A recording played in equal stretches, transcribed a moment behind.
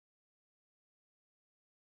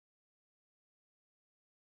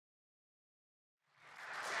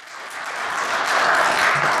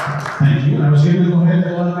Thank you. And I was going to go ahead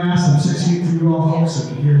and go on mass. I'm 6 feet from you all folks, so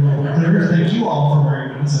you can hear a little bit clearer. Thank you all for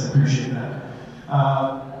wearing masks. I appreciate that.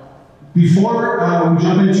 Before we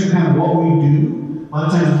jump into kind of what we do, a lot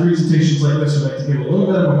of times in presentations like this, we like to give a little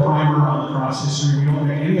bit of a primer on the Crosse history. We don't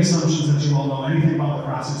make any assumptions that you all know anything about the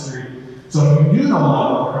Crosse history. So if you do know a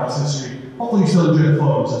lot about the Crosse history, hopefully you still enjoy the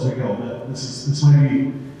photos as we go. But this might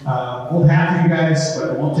be old hat for you guys,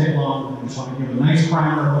 but it won't take long. I just want to give a nice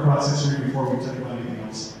primer of the Crosse history before we talk about anything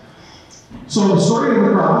else. So the story of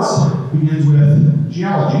the Crosse begins with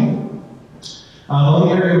geology. Though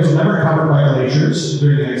the area was never covered by glaciers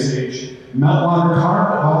during the Ice Age, meltwater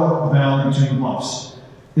carved out the valley between the bluffs.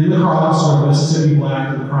 In the Crosse, where the Mississippi Black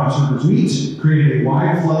and the Crosse rivers meet, created a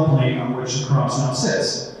wide floodplain on which the Crosse now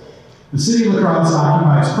sits. The city of La Crosse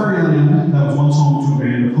occupies prairie land that was once home to a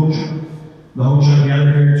band of Ho-Chunk. The Ho-Chunk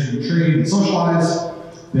gathered here to trade and socialize.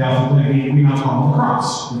 They often played a game we now call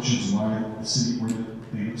lacrosse, which is why the city, where the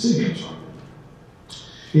name of the city comes from.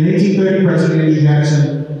 In 1830, President Andrew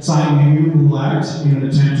Jackson signed the Indian Rule Act in an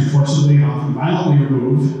attempt to forcibly and often violently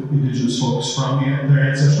remove indigenous folks from their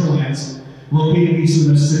ancestral lands located east of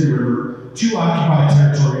the Mississippi River to occupied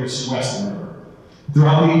territories west of the river.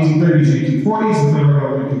 Throughout the 1830s and 1840s, the federal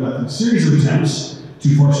government conducted a series of attempts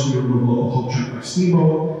to forcibly remove local Ho-Chunk by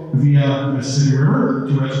steamboat via the Mississippi River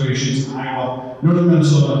to reservations in Iowa, northern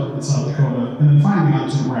Minnesota, and South Dakota, and then finally on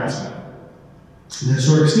to Nebraska. The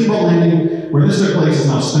historic steamboat landing where this took place is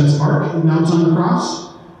now Spence Park in downtown La Crosse,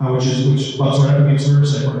 which butts right up against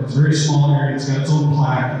Riverside Park. It's a very small area. It's got its own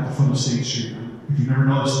plaque at the foot of State Street. If you've never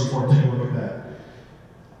noticed before, take a look at that.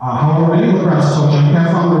 However, many La Crosse Ho-Chunk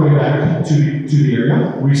have found their way back to the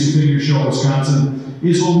area. Recent figures show Wisconsin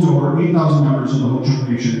is home to over 8,000 members of the Ho-Chunk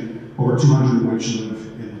Nation, over 200 of which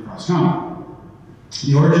live in La Crosse County.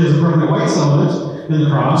 The origins of permanent white settlement in La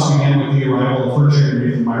Crosse began with the arrival of fur trader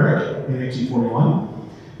Nathan Myrick in 1841.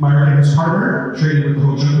 Myrick and his partner traded with the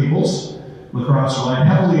Ho-Chunk peoples. La Crosse relied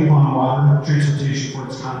heavily upon water transportation for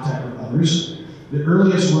its contact with others. The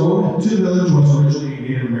earliest road to the village was originally a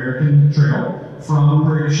Native American trail from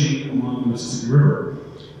Prairie du Chien along the Mississippi River.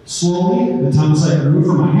 Slowly, the town site grew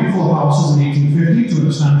from a handful of houses in 1850 to an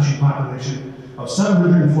astonishing population of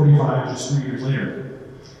 745 just 3 years later.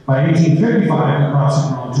 By 1855, La Crosse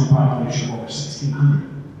had grown to a population of over 1,600.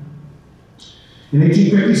 In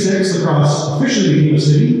 1856, La Crosse officially became a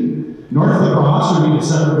city. North of La Crosse remained a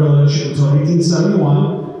separate village until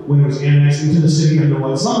 1871, when it was annexed into the city under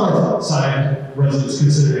what some North Side residents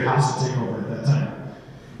considered a hostile takeover at that time.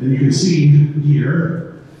 And you can see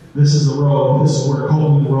here, this is the road. This is where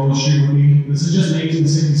Copeland Road Street would be. This is just an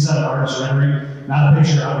 1867 artist rendering, not a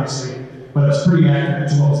picture, obviously, but it's pretty accurate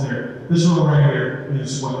to what was there. This road right here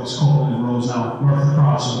is what is Copeland Road now. North of La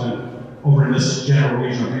Crosse has been over in this general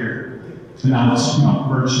region up here. And now it's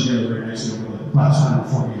merged together very nicely over the last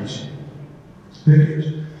 140 years. 50 years.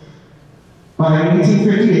 By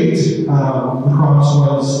 1858, La Crosse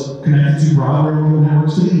was connected to broad railroad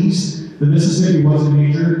networks to the east. The Mississippi was a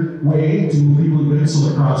major way to move people and goods to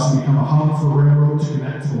La Crosse to become a hub for railroad to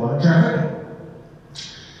connect to the water traffic.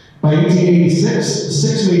 By 1886,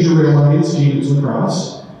 6 major rail lines came into La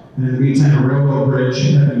Crosse, and in the meantime, a railroad bridge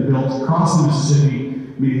had been built across the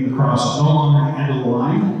Mississippi, meaning La Crosse was no longer the end of the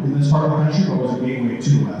line in this part of the country, but was a gateway to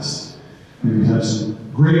the west. And we have some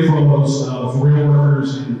great photos of rail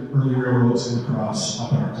workers and early railroads in La Crosse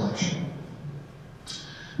up in our collection.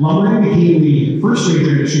 Lumbering became the first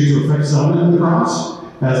major industry to affect settlement in La Crosse,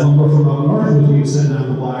 as lumber from up north was being sent down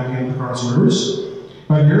the Black and La Crosse rivers.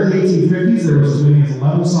 By the early 1850s, there was as many as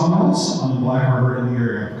 11 sawmills on the Black River in the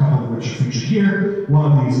area, a couple of which are featured here.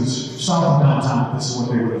 One of these is south of downtown. This is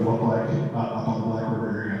what they would have looked like up on the Black River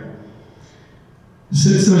area.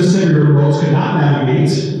 Since the Mississippi River roads could not navigate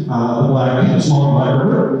the smaller Black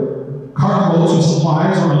River, cartloads of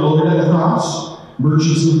supplies were unloaded at La Crosse.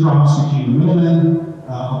 Merchants in La Crosse became the middlemen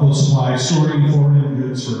of those supplies, storing and forwarding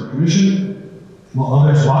goods for commission, while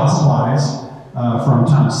others bought supplies from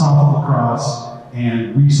towns south of La Crosse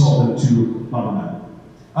and resold them to lumbermen.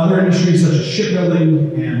 Other industries such as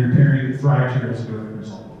shipbuilding and repairing thrived here as a direct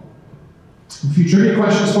result. A few trivia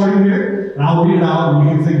questions for you here, and I'll read it out and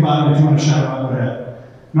you can think about it if you want to shout it out, go ahead.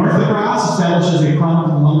 North La Crosse, established as a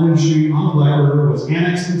chronicle of the lumber industry on the Black River, was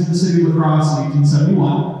annexed into the city of La Crosse in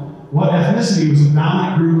 1871. What ethnicity was the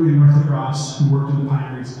dominant group in North La Crosse who worked in the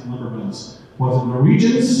pineries and lumber mills? Was it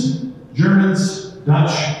Norwegians, Germans,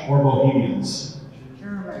 Dutch, or Bohemians?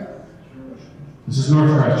 German. This is North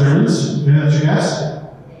La Crosse. Germans? Okay, that's your guess?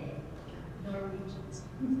 Norwegians.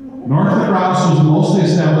 North La Crosse was mostly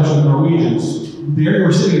established with Norwegians. The area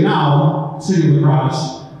we're sitting in now, city of La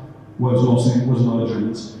Crosse, was a lot of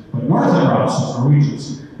Germans. But North La Crosse was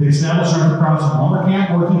Norwegians. They established North Crosse as a lumber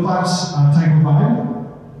camp, working class type of vibe.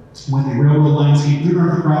 When the railroad lines came through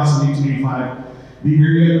North Crosse in 1885, the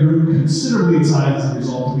area grew considerably in size as a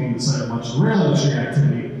result of being the site of much of the rail industry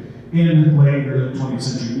activity in late early 20th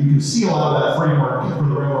century. You can see a lot of that framework for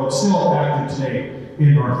the railroad still active today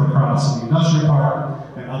in North Crosse, in the industrial park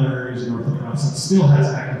and other areas in North Crosse that still has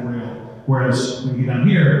active rail. Whereas when you get down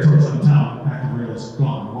here towards downtown, active rail is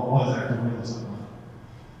gone. What was active rail is not gone.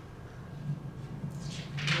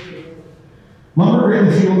 Lumber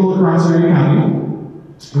greatly fueled the La Crosse area economy.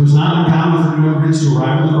 It was not uncommon for new immigrants to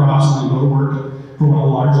arrive in La Crosse and then go to work for one of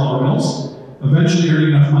the large lumber mills, eventually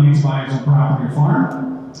earning enough money to buy his own property or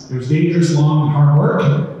farm. It was dangerous, long, and hard work,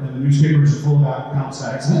 and the newspapers were full of accounts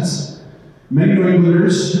of accidents. Many New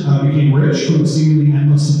Englanders became rich from the seemingly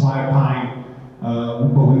endless supply of pine, but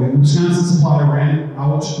when the Wisconsin supply ran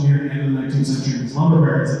out near the end of the 19th century, these lumber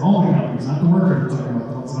barons that owned the companies, not the workers we're talking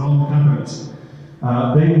about, the ones that owned the companies,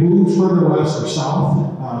 they moved further west or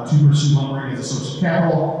south to pursue lumbering as a source of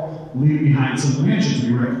capital, leaving behind some of the mansions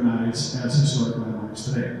we recognize as historic landmarks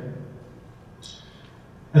today.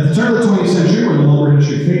 At the turn of the 20th century, when the lumber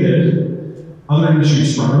industry faded, other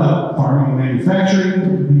industries sprung up. Farming and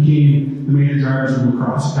manufacturing became the major drivers of the La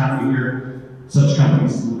Crosse economy here. Such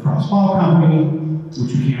companies as the La Crosse Ball Company,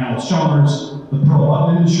 which became Alice Chalmers, the pearl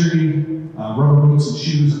button industry, rubber boots and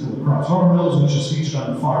shoes at the La Crosse rubber mills, which is featured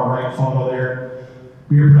on the far right photo there,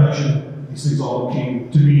 beer production. These things all came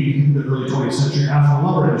to be in the early 20th century after the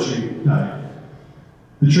lumber industry died.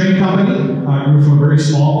 The train company grew from a very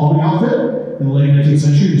small plumbing outfit in the late 19th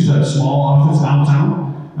century, just had a small office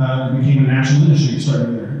downtown, and became a national industry starting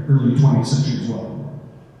in the early 20th century as well.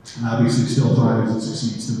 And obviously still thrives and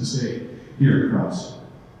succeeds to this day here at Crosse.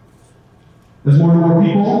 As more and more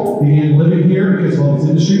people began living here because of all these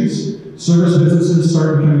industries, service businesses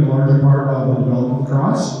started becoming a larger part of the development of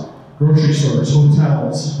Crosse. Grocery stores,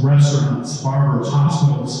 hotels, restaurants, barbers,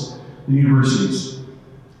 hospitals, and universities.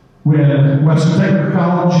 When Western Technical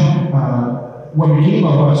College, what became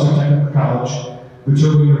of Western Technical College,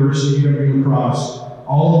 Viterbo University, UW La Crosse,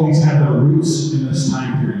 all of these had their roots in this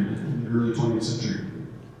time period, in the early 20th century.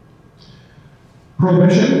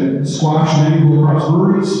 Prohibition squashed many La Crosse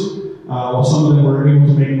breweries, while some of them were able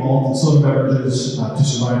to make malt and soda beverages to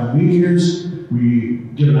survive the lean years. We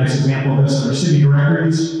give a nice example of this in our city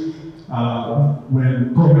directories.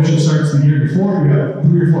 When Prohibition starts the year before, you have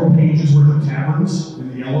 3 or 4 pages worth of taverns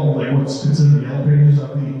in the yellow, like what's considered the yellow pages of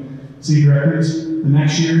the city directories. The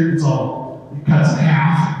next year, it cuts in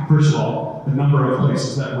half, first of all, the number of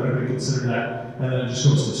places that would have been considered that, and then it just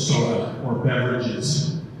goes to soda or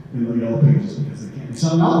beverages in the yellow pages because they can't be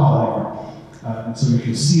selling alcohol anymore. And so you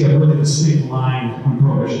can see a really distinct line when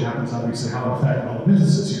Prohibition happens, obviously, how it affected all the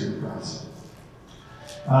businesses here in Crosse.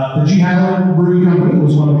 The G. Highland Brewing Company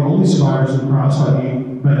was one of the only survivors of La Crosse by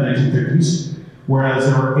the 1950s, whereas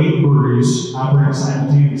there were 8 breweries operating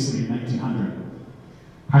simultaneously in 1900.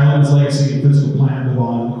 Highland's legacy and physical plant live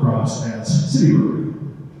on in La Crosse as City Brewery.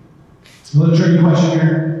 Another tricky question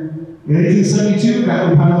here. In 1872,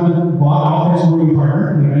 Gottlieb Highland bought out his brewing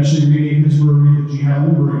partner and eventually renamed his brewery the G.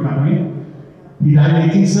 Highland Brewing Company. He died in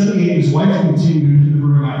 1878. His wife continued the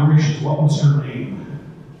brewing operations. What was her name?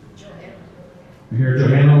 You hear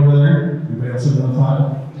Johanna over there? Anybody else have another thought?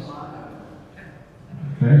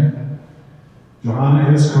 Okay.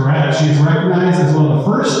 Johanna is correct. She is recognized as one of the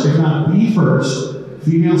first, if not the first,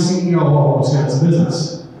 female CEO of Wisconsin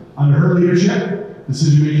business. Under her leadership,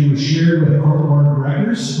 decision-making was shared with the corporate board of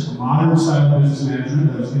directors, a modern style of business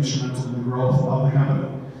management that was instrumental in the growth of the company.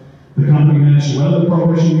 The company managed to weather the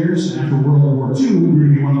Prohibition years, and after World War II, grew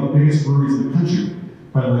to be one of the biggest breweries in the country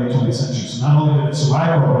by the late 20th century. So not only did it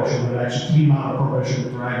survive Prohibition, but it actually came out of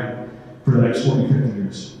Prohibition thriving for the next 40, 50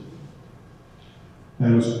 years.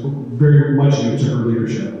 And it was very much due to her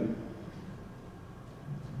leadership.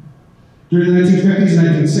 During the 1950s and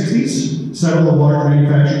 1960s, several of the large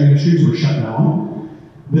manufacturing industries were shut down.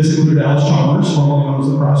 This included Alice Chalmers, formerly known as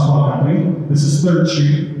the Crosse Ball Company. This is 3rd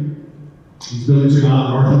Street. These buildings are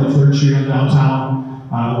on north end of 3rd Street on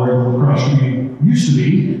downtown, where the La Crosse Street used to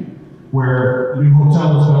be, where a new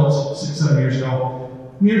hotel was built 6, 7 years ago,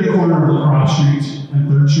 near the corner of La Crosse Street and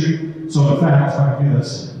 3rd Street. So in fact, if I can do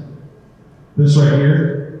this right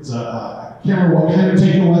here, is I can't remember what kind of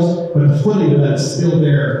tank it was, but the footing of that is still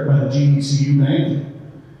there by the GECU bank.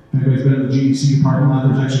 If anybody's been in the GECU parking lot,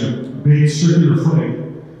 there's actually a big circular footing,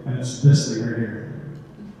 and it's this thing right here.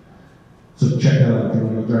 So check that out if you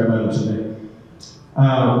want to drive by it someday.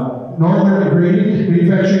 Northern Grading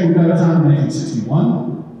Manufacturing moved out of town in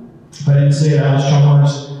 1961. If I didn't say it, Alice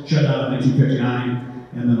Chalmers shut down in 1959,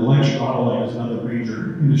 and then electric auto light is another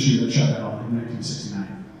major industry that shut down in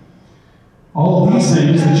 1969. All of these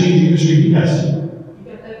things, the changing industry, yes.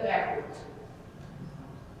 You got that backwards.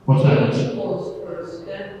 What's that? Change closed first,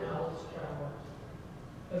 then Elvis Travelers.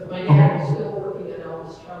 Because my dad was still working at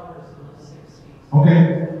Elvis Travelers in the 60s. Okay.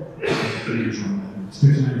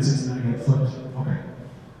 59, 69 got flipped. Okay.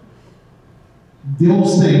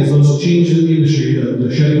 Those things, those changes in the industry,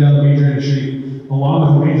 the shutting down the major industry,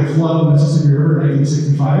 along with the major flood of the Mississippi River in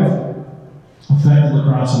 1965, affected La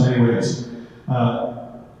Crosse in many ways.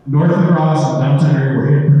 North of La Crosse and the downtown area were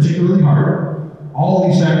hit particularly hard. All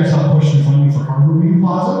of these factors helped push the funding for Harborview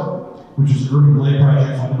Plaza, which was an urban blight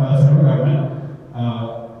project funded by the federal government.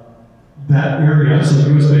 That area, so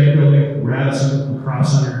the US Bank Building, Radisson, La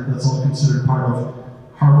Crosse Center, that's all considered part of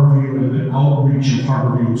Harborview and the outreach of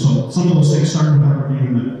Harborview. So some of those things started with Harborview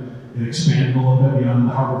and then it expanded a little bit beyond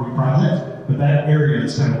the Harborview project. But that area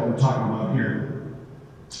is kind of what we're talking about here.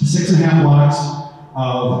 6.5 blocks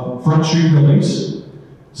of Front Street buildings.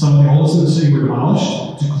 Some of the oldest in the city were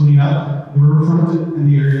demolished to clean up the riverfront in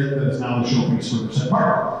the area that is now the showpiece for Riverside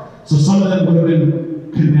Park. So some of them would have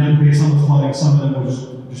been condemned based on the flooding, some of them was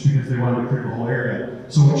just because they wanted to clear the whole area.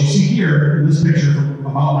 So what you see here in this picture from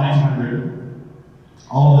about 1900,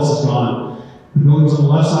 all of this is gone. The buildings on the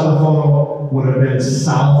left side of the photo would have been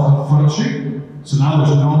south of Front Street. So now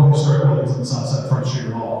there's no historic buildings on the south side of Front Street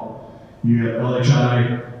at all. You have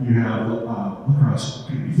LHI, you have La Crosse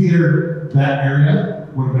Community Theater. That area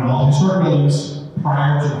would have been all historic buildings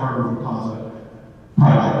prior to the Harborview Plaza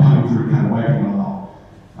project coming through, kind of wiping it all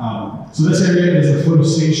out. So this area is the foot of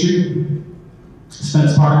State Street.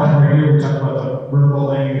 Spence Park right here, we talked about the riverboat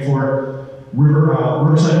landing before.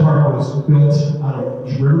 Riverside Park was built out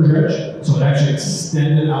of river dredge, so it actually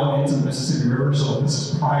extended out into the Mississippi River, so this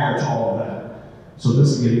is prior to all of that. So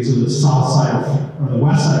this, again, these are the south side of, or the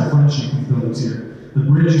west side of Front Street, these buildings here. The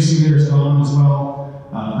bridge you see there is gone as well.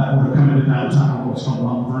 That would have come into downtown, what was called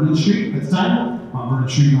Mount Vernon Street at the time. Mount Vernon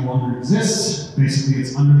Street no longer exists. Basically,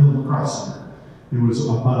 it's under the La Crosse Center. It was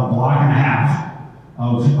about 1.5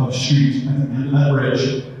 blocks of street at the end of that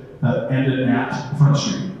bridge that ended at Front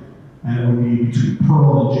Street. And it would be between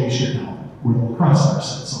Pearl and J Street now, where the La Crosse Center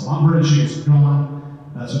sits. So Mount Vernon Street is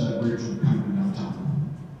gone. That's where that bridge would come into downtown.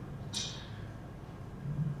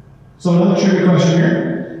 So another trivia question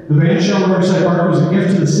here. The band shell Riverside Park was a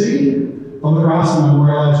gift to the city of La Crosse and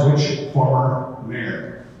memorialized which former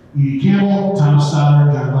mayor? E.D. Campbell, Thomas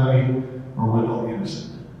Stoddard, John Levy, or Wendell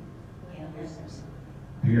Anderson?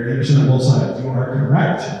 Here, Anderson on both sides. You are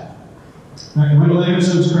correct. Dr. Wendell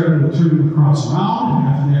Anderson is credited with turning La Crosse around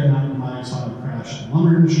after the economic demise following the crash in the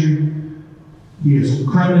lumber industry. He is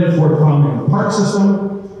credited for the founding of the park system.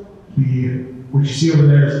 What you see over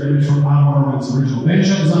there is an image from Otto Orman's original band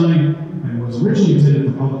shell design and was originally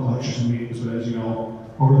intended for public lectures and meetings, but as you know,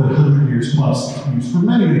 over the 100 years plus, used for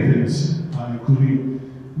many, many things, including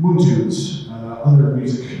moon tunes, other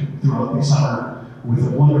music throughout the summer, with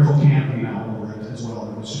a wonderful canopy now over it as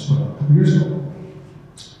well. It was just put up a couple years ago.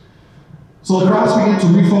 So La Crosse began to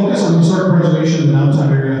refocus on historic preservation of the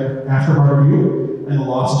downtown area after Harborview and the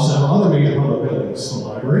loss of several other major public buildings. The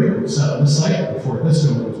library was set on this site before this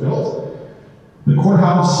building was built. The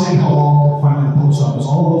courthouse, City Hall, finally the post office,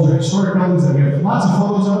 all of those are historic buildings that we have lots of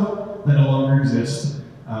photos of that no longer exist.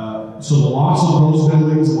 So the loss of those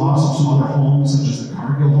buildings, the loss of some other homes, such as the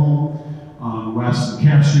Cargill home on West and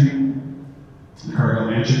Cap Street, the Cargill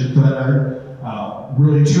Mansion for that matter,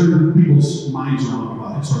 really turned people's minds around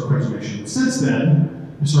about historic preservation. Since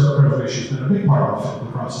then, historic preservation has been a big part of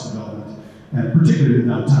La Crosse's development, and particularly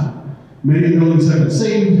downtown. Many buildings have been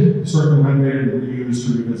saved, historically renovated, and reused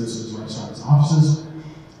for new businesses, restaurants, and offices.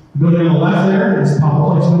 The building on the left there is the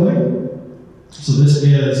Powell Place building. So this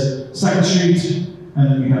is 2nd Street, and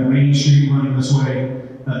then you have Main Street running this way.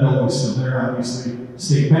 That building is still there, obviously.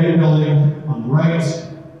 State Bank building on the right.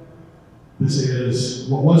 This is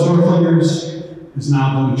what was Northlanders. It's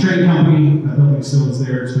now Blue Trading Company. That building still is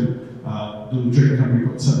there. It's been Blue Trading Company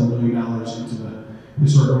put several $1 million into the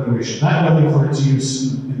historic renovation. That building for its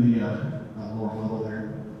use in the lower level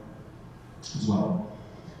there as well.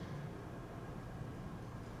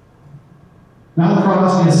 Now La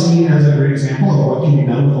Crosse is seen as a great example of what can be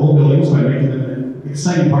done with old buildings by making them an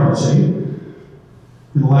exciting part of the city.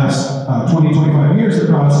 In the last 20, 25 years, La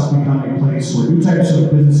Crosse has become a place where new types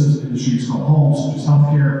of businesses and industries called homes, such as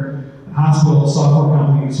healthcare, hospitals, software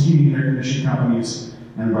companies, heating and air conditioning companies,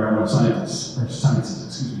 and environmental sciences,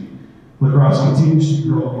 excuse me. La Crosse continues to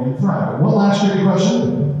grow and thrive. One last trivia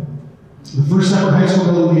question. The first separate high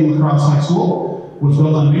school building in La Crosse High School was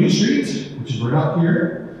built on Main Street, which is right up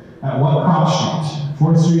here, at what Cross Street?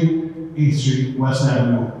 4th Street, 8th Street, West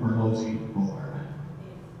Avenue, or Losey Boulevard?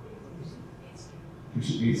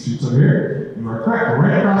 8th Street's over here. You are correct,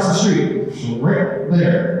 right across the street. So right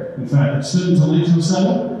there. In fact, it stood until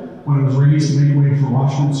 1907 when it was raised to make way for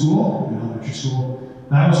Washburn School, an elementary school.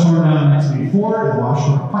 That was torn down in 1984, and the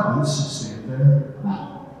Washburn Apartments stand there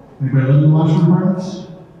now. Anybody live in the Washburn Apartments?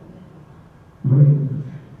 Nobody?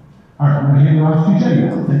 All right, I'm going to hand it off to Jenny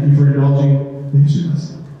now. Thank you for indulging the history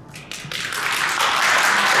lesson.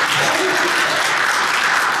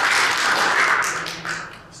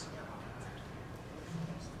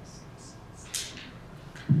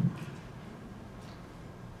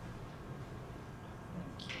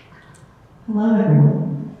 Hello, everyone.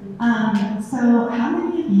 So how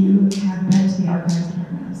many of you have been to the archives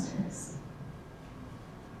department upstairs?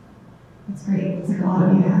 That's great. Looks like a lot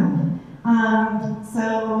of you have. So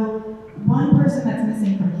one person that's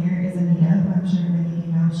missing from here is Anita, who I'm sure many of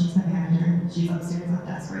you know. She's the manager. She's upstairs on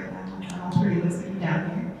desk right now. All three of us are down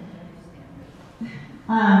here.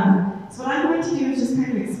 So what I'm going to do is just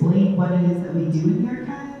kind of explain what it is that we do in the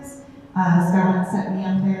archives. Scott set me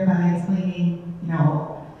up there by explaining,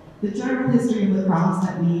 the general history of lacrosse,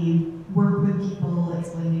 that we work with people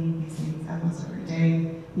explaining these things almost every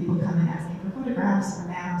day. People come in asking for photographs or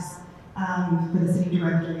maps for the city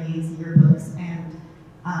directories, yearbooks, and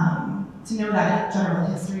to know that general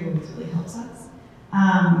history always really helps us.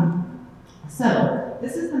 So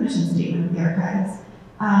this is the mission statement of the archives.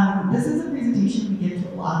 This is a presentation we give to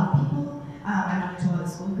a lot of people. I went to a lot of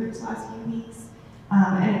school groups last few weeks,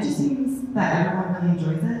 and it just seems that everyone really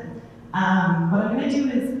enjoys it. What I'm going to do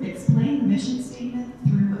is explain the mission statement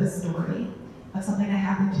through a story of something that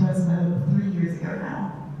happened to us about 3 years ago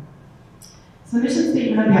now. So the mission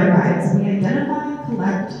statement of the archives: we identify,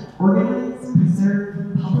 collect, organize, preserve,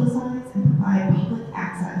 publicize, and provide public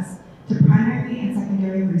access to primary and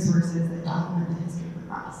secondary resources that document the history of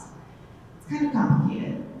lacrosse. It's kind of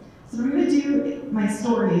complicated. So what I'm going to do, my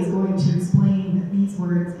story is going to explain these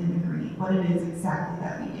words in the Greek, what it is exactly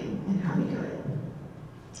that we do and how we do it.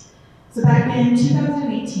 So back in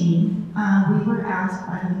 2018, we were asked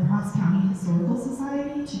by the Crosse County Historical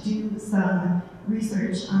Society to do some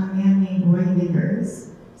research on a man named Roy Vickers.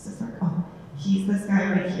 He's this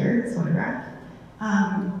guy right here, this photograph.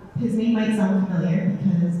 His name might sound familiar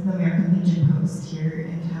because the American Legion Post here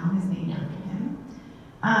in town is named after him.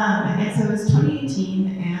 And so it was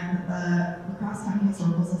 2018, and the Crosse County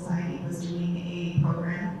Historical Society was doing a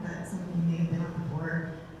program that some of you may have been on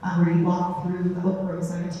before, where you walk through the Oak Grove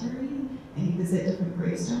Cemetery and you visit different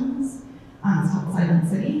gravestones. It's called Silent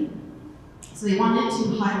City. So they wanted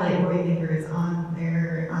to highlight Roy Vickers on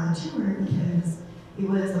their tour because it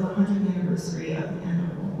was the 100th anniversary of the end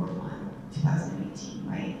of World War I, 2018,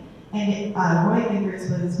 right? And Roy Vickers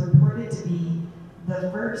was reported to be the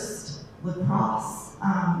first lacrosse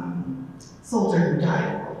soldier who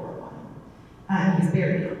died in World War I. And he was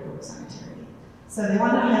buried in Oak Grove Cemetery. So they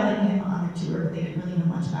wanted to highlight him on their tour, but they didn't really know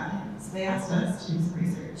much about him. So they asked us to do some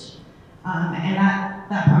research. And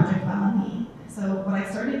that project fell on me. So what I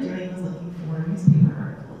started doing was looking for newspaper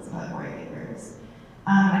articles about Roy Vickers.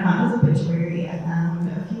 I found his obituary, I found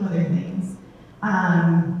a few other things.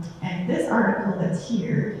 And this article that's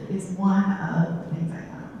here is one of the things I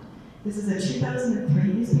found. This is a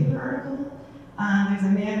 2003 newspaper article. There's a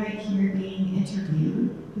man right here being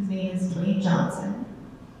interviewed. His name is Dwayne Johnson.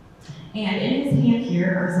 And in his hand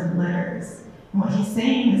here are some letters. And what he's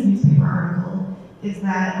saying in this newspaper article is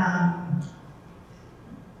that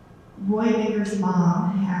Roy Vickers'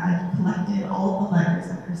 mom had collected all the letters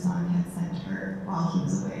that her son had sent her while he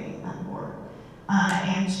was away at war.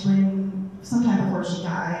 And sometime before she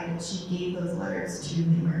died, she gave those letters to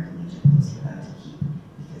the American Legion Post for them to keep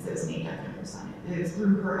because it was named after her son. It was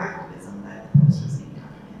through her activism that the Post was named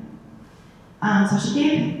after him. So she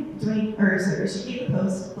gave the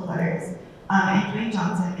Post the letters, and Dwayne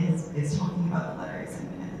Johnson is talking about the letters and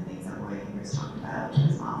the things that Roy Vickers talked about to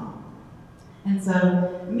his mom. And so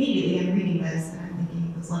immediately I'm reading this and I'm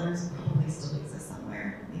thinking those letters probably still exist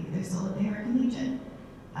somewhere. Maybe they're still at the American Legion.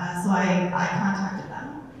 So I contacted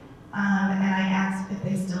them and I asked if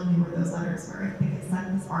they still knew where those letters were. I think I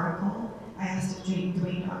sent this article. I asked if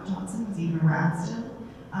Dwayne Johnson was even around still.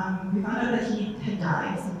 We found out that he had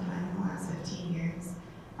died sometime in the last 15 years,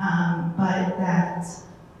 but that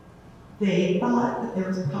they thought that there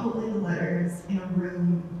was probably the letters in a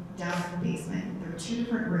room down in the basement. There were 2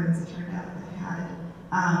 different rooms, it turned out, that had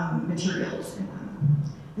materials in them.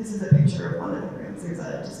 This is a picture of one of the rooms. There's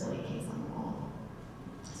a display case on the wall.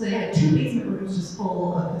 So they had 2 basement rooms just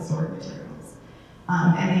full of historic materials.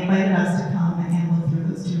 And they invited us to come and look through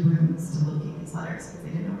those 2 rooms to locate these letters because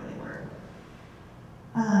they didn't know where they were.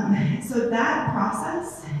 So that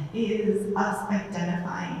process is us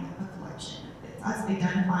identifying a collection. It's us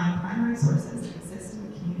identifying primary sources that exist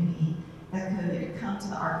in the community that could come to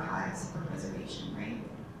the archives for preservation, right?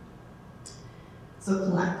 So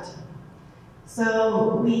collect.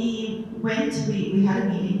 So we had a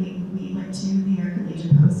meeting, we went to the American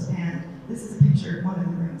Legion Post, and this is a picture of one of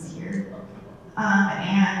the rooms here.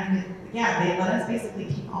 And yeah, they let us basically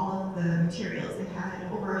take all of the materials. They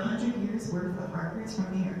had over 100 years worth of records from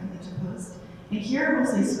the American Legion Post. And here are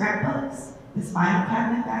mostly scrapbooks. This file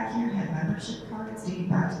cabinet back here had membership cards dating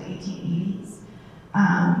back to the 1880s.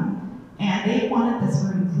 And they wanted this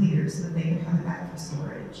room clear so that they could have it back for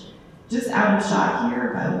storage. Just out of shot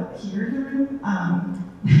here, about here in the room,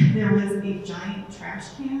 there was a giant trash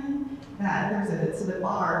can so the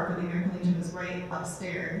bar for the American Legion was right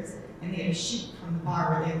upstairs, and they had a chute from the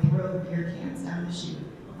bar where they'd throw the beer cans down the chute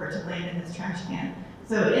for it to land in this trash can.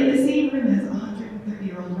 So in the same room as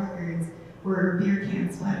 130-year-old records were beer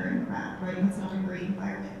cans splattering around, right? That's not a great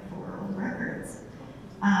environment for old records.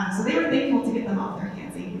 So they were thankful to get them off their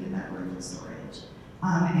hands. They needed that room for storage.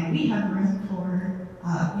 And we have room for,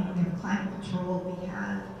 we have climate control, we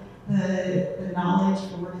have the knowledge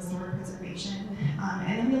for historic preservation,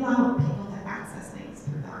 and then we allow people to access things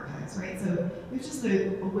through the archives, right? So it's just a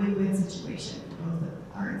win-win situation for both of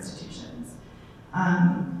our institutions.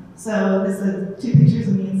 So this is 2 pictures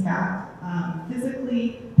of me and Scott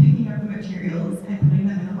physically picking up the materials and putting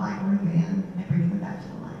them in a library van and bringing them back to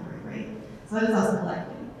the library, right? So that is us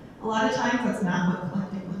collecting. A lot of times that's not what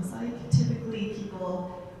collecting looks like. Typically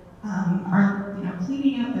people are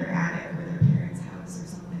cleaning out their attic or their parents' house or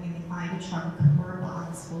something, and they find a trunk or a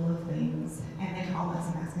box full of things, and they call us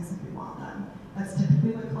and ask us if we want them. That's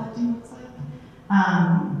typically what collecting looks like.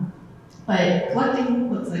 But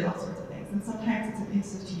collecting looks like all sorts of things, and sometimes it's an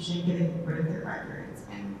institution getting rid of their records,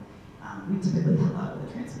 and we typically help out with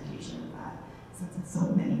the transportation of that, since it's so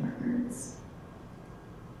many records.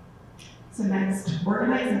 So next,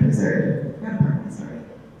 organize and preserve. I got a part of my story.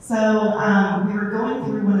 So we were going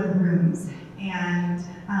through one of the rooms, and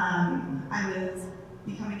I was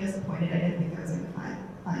becoming disappointed. I didn't think I was going to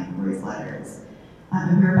find Roy's letters.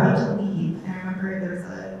 And we were about to leave, and I remember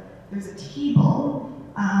there's a table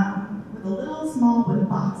with a little small wooden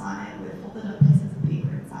box on it with folded up pieces of paper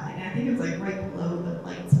inside. And I think it was like right below the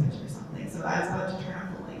light switch or something. So I was about to turn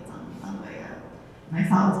off the lights on the way out, and I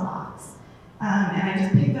saw this box. And I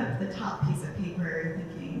just picked up the top piece of paper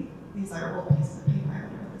thinking, these are old pieces of paper, I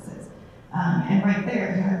wonder what this is. And right there,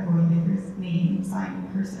 it had Roy Baker's name signed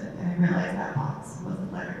in cursive, and I realized that box was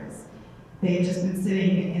the letters. They had just been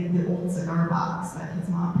sitting in the old cigar box that his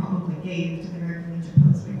mom probably gave to the American Legion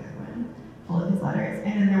Post way back when, full of his letters.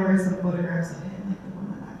 And then there were some photographs of him, like the one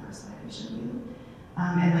on that first slide I showed you,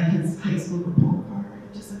 and like his high school report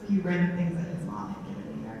card, just a few random things that his mom had given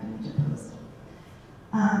the American Legion Post.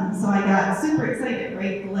 So I got super excited,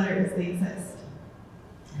 right? The letters, they exist.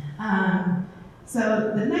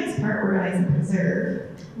 So the next part, organize and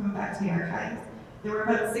preserve, going back to the archives, there were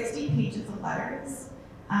about 60 pages of letters,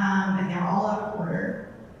 and they were all out of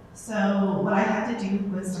order. So what I had to do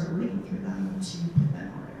was start reading through them to put them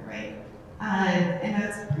in order, right? And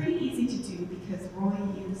that's pretty easy to do because Roy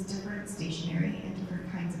used different stationery and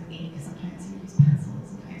different kinds of ink. Sometimes he used pencils,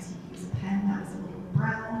 sometimes he used a pen that was a little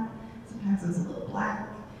brown, sometimes it was a little black.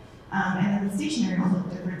 And then the stationery all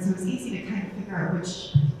looked different, so it was easy to kind of figure out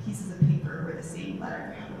which pieces of paper were the same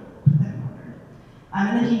letter, how to put them in order.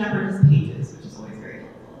 And then he numbered his pages, which is always very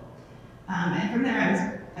helpful. And from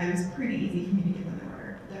there, it was pretty easy for me to get them in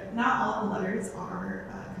order. Not all the letters are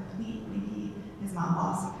complete. Maybe his mom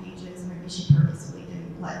lost some pages, maybe she purposefully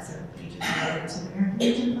didn't let certain pages go to the American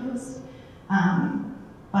Legion Post.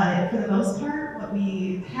 But for the most part, what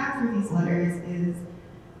we have for these letters is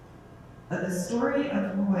the story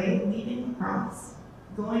of Roy leaving La Crosse,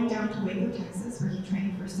 going down to Waco, Texas, where he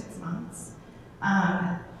trained for 6 months,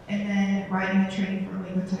 and then riding a train from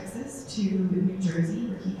Waco, Texas to New Jersey,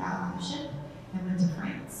 where he got on a ship and went to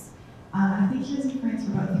France. I think he was in France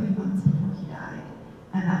for about 3 months before he died,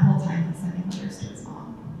 and that whole time he's sending letters to his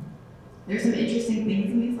mom. There's some interesting things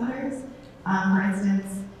in these letters. For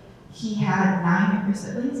instance, he had 9 younger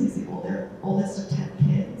siblings. He's the oldest of 10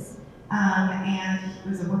 kids. And he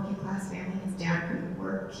was a working class family. His dad couldn't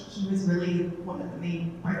work. He was really one of the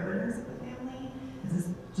main breadwinners of the family. This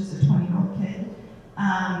is just a 20-year-old kid.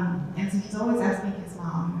 And so he's always asking his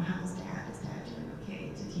mom, how's dad? Is dad doing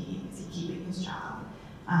okay? Is he keeping his job?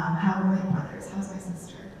 How are my brothers? How's my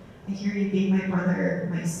sister? I hear you gave my brother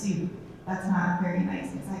my suit. That's not very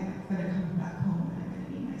nice because I'm going to come back home and I'm going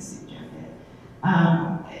to need my suit jacket.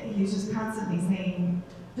 He's just constantly saying,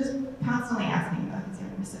 just constantly asking about his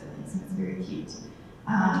younger siblings, and it's very cute.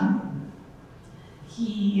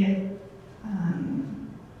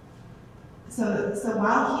 So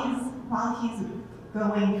while he's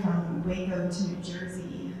going from Waco to New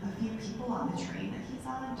Jersey, a few people on the train that he's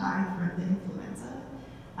on died from the influenza.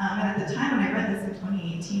 And at the time when I read this in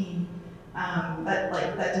 2018,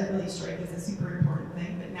 that didn't really strike as a super important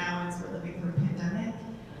thing. But now, as we're living through a pandemic,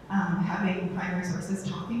 having primary sources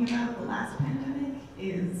talking about the last pandemic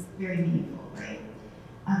is very meaningful, right?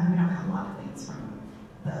 We don't have a lot of things from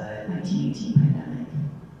the 1918 pandemic.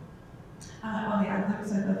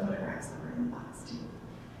 Those are the photographs that were in the box too.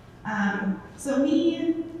 So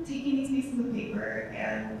me taking these pieces of paper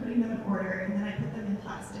and putting them in order, and then I put them in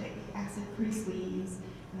plastic, acid-free sleeves,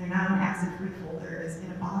 and they're now in acid-free folders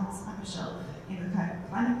in a box on a shelf in a kind of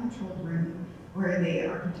climate-controlled room where they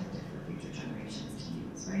are protected for future generations to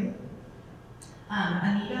use, right?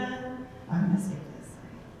 Anita, I'm gonna skip this,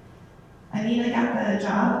 sorry. Anita got the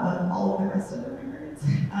job of all of the rest of the records.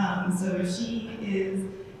 So she is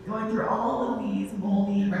going through all of these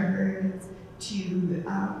moldy records to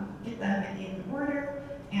get them in order.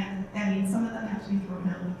 And I mean, some of them have to be thrown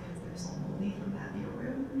out because they're so moldy from that new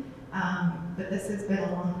room. But this has been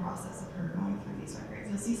a long process of her going through these records.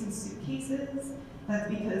 You'll see some suitcases. That's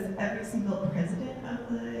because every single president of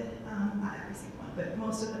the, not every single one, but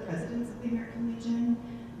most of the presidents of the American Legion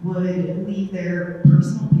would leave their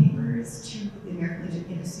personal papers to the American Legion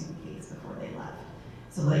in a suitcase before they left.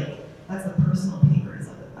 So like, that's the personal papers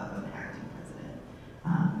of an acting president.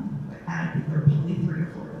 I think there were probably 3 or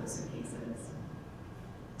 4 of those suitcases.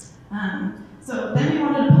 So then we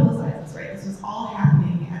wanted to publicize this, right? This was all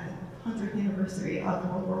happening at the 100th anniversary of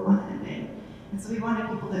World War I ending. And so we wanted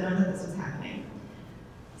people to know that this was happening.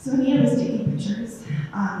 So Anita was taking pictures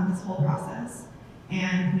this whole process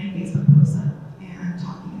and putting Facebook posts up and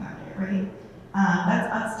talking about it, right?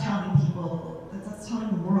 That's us telling people, that's us telling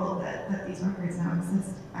the world that these records now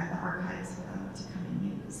exist at the archives for them to come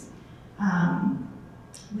and use.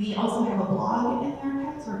 We also have a blog in the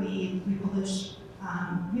archives where we publish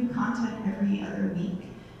new content every other week.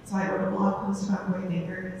 So I wrote a blog post about Roy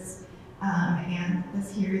Vickers, and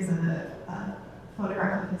this here is a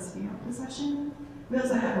photograph of his funeral procession. We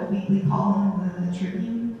also have a weekly column in the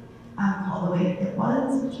Tribune called The Way It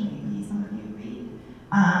Was, which maybe some of you read.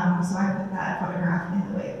 So I put that photograph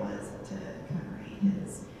in The Way It Was to commemorate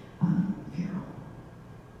his funeral.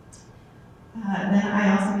 Then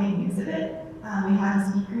I also made an exhibit. We had a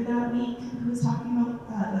speaker that week who was talking about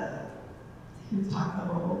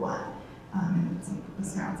World War I and some of the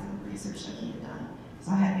Wisconsin research that he had done.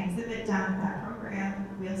 So I had an exhibit down at that program.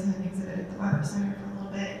 We also had an exhibit at the Weber Center for a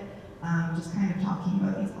little bit, just kind of talking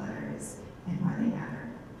about these letters and why they matter.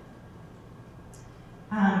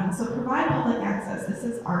 So provide public access. This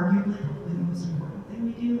is arguably probably the most important thing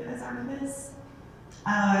we do as archivists.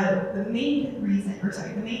 The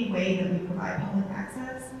main way that we provide public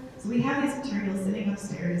access, so we have these materials sitting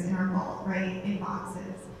upstairs in our vault, right, in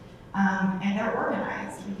boxes, and they're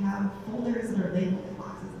organized. We have folders that are labeled and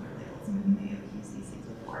boxes that are labeled. Some of you may have used these things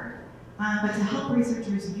before. But to help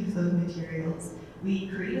researchers use those materials, we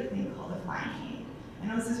create a thing called a find aid. I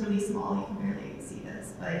know this is really small, you can barely see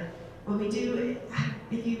this, but what we do,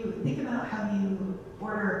 if you think about how you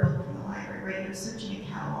order a book from the library, right, you're searching a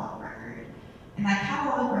catalog record. And that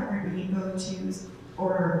catalog record, when you go to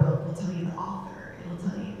order a book, will tell you the author, it'll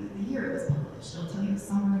tell you the year it was published, it'll tell you a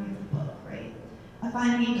summary of the book, right? A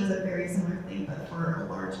find aid does a very similar thing, but for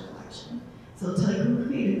a large collection. So it'll tell you who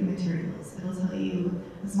created the materials, it'll tell you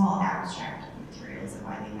a small abstract of the materials and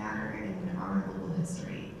why they matter in our global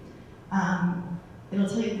history. It'll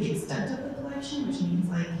tell you the extent of the collection, which means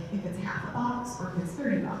like if it's half a box or if it's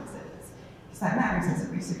 30 boxes. Because that matters as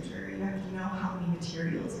a researcher. You have to know how many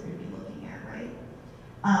materials you're going to be looking at, right?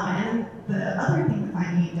 And the other thing the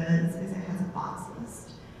find aid does is it has a box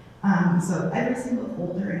list. So every single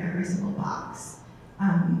folder and every single box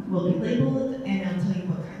will be labeled, and it'll tell you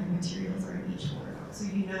what kind of materials are in each folder. So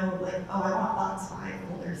you know, like, oh, I want box 5,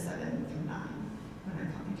 folder 7 through 9 when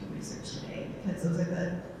I'm coming to research today, because those are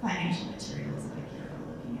the financial materials that I care about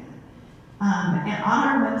looking at. And on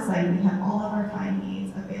our website, we have all of our find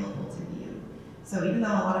aids available to view. So even though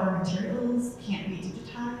a lot of our materials can't be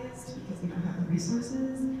digitized because we don't have the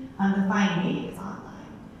resources, the find aid is online.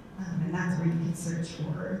 And that's where you can search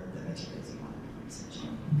for the materials you want to be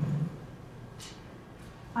researching.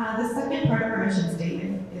 The second part of our mission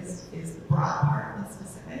statement is the broad part, the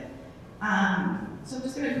specific. So I'm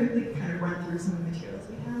just going to quickly kind of run through some of the materials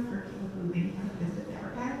we have for people who maybe haven't visited the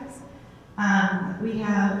archives. We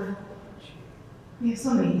have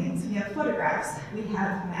so many things. We have photographs, we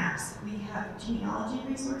have maps, we have genealogy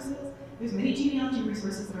resources. There's many genealogy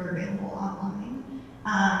resources that are available online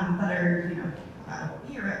that are, about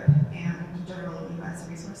Europe and general US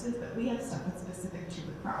resources, but we have stuff that's specific to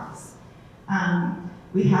the Crosse.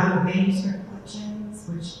 We have manuscript collections,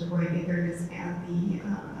 which the Roy Bakers and the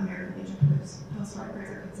American Legion Post records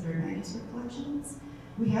are considered manuscript collections.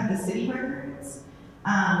 We have the city records,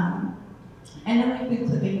 and then we've been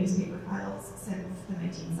clipping newspaper files since the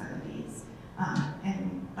 1970s,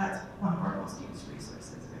 and that's one of our most used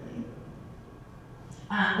resources, really.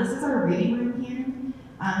 This is our reading room here.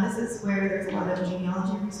 This is where there's a lot of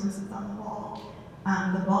genealogy resources on the wall.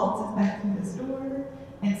 The vault is back through this door,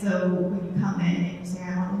 and so when you come in and you say,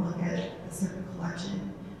 I want to look at a certain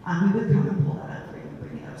collection, we would come and pull that up for you and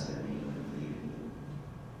bring it up to the reading room for you.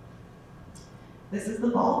 This is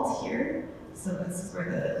the vault here. So this is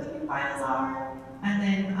where the clipping files are, and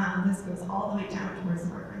then this goes all the way down towards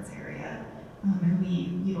the reference area, and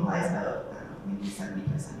we utilize about maybe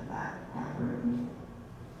 70% of that room.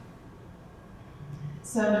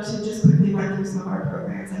 So to just quickly run through some of our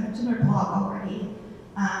programs, I mentioned our blog already,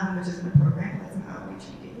 which isn't a program, that's an outreach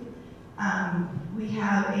we do. We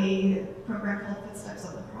have a program called Footsteps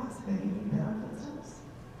of the Crosse. Have any of you been on Footsteps?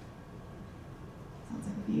 Sounds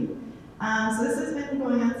like a few. So this has been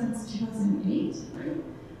going on since 2008, right?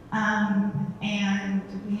 And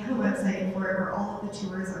we have a website for it where all of the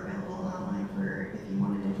tours are available online for if you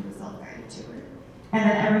wanted to do a self-guided tour. And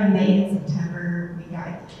then every May and September, we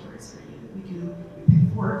guide the tours for you. We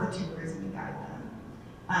pick 4 of the tours and we guide them.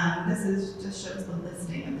 This just shows the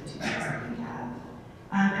listing of the tours that we have.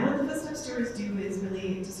 And what the Footsteps tours do is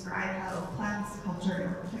really describe how plants, culture,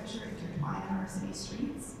 and architecture intertwine on our city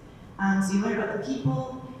streets. So you learn about the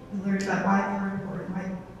people, you learn about why they were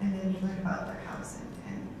important, and then you learn about their house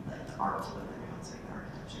and like the art of their house, like the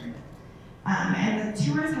architecture. And the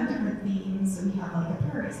tours have different themes. So we have like a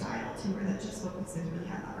prairie style tour that just focuses really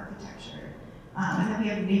on the architecture. And then we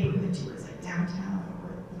have neighborhood tours like downtown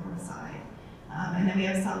or the north side. And then we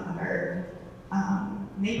have some that are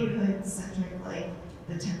neighborhood centric, like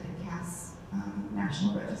the 10th and Cass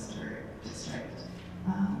National Register District,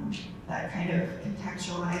 that kind of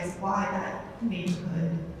contextualize why that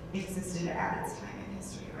neighborhood existed at its time in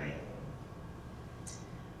history, right?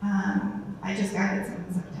 I just guided some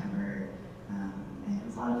in September, and it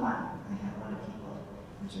was a lot of fun. I had a lot of people,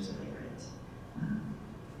 which was really great.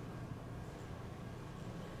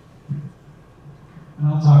 And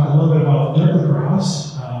I'll talk a little bit about Dark Crosse.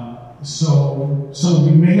 So some of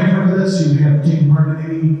you may have heard of this, you may have taken part in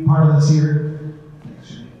any part of this here.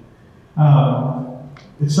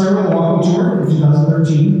 It started with a walking tour in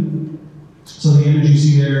 2013. So the image you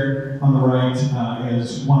see there on the right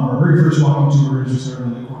is one of our very first walking tours. We started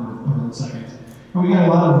on the corner of Portland 2nd. And we got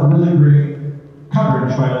a lot of really great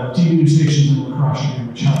coverage by the TV news stations in La Crosse,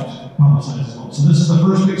 which helped publicize as well. So this is the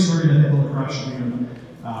first big story that hit the La Crosse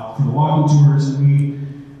for the walking tours. And we,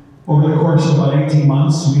 over the course of about 18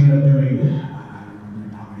 months, we ended up doing, I don't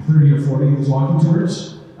remember how many, 30 or 40 of these walking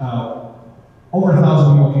tours. Over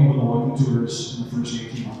 1,000 people came on the walking tours in the first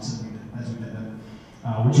 18 months as we did them,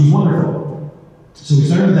 which was wonderful. So we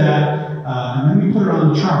started that, and then we put it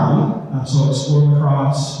on the trolley. So Explore La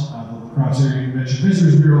Crosse, the La Crosse Area Convention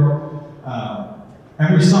Visitors Bureau.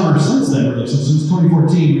 Every summer since then, really, so since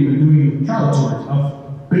 2014, we've been doing trolley tours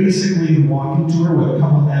of basically the walking tour with a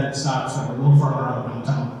couple of added stops that were a little farther out of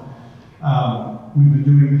downtown. We've been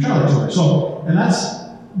doing the trolley tour. So, and that's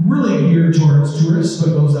really geared towards tourists,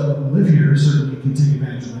 but those that live here certainly can take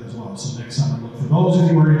advantage of it as well. So next summer, look for those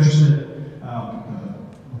if you are interested.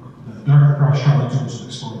 The Dark Crosse trolley tours with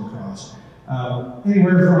Explore La Crosse.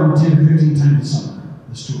 Anywhere from 10 to 15 times a summer,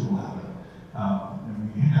 this tour will happen.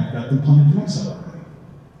 And we have got them planned for next summer already.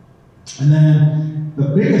 And then the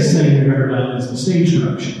biggest thing we've ever done is the stage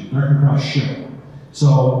production, Dark Crosse show.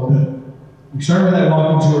 So we started with that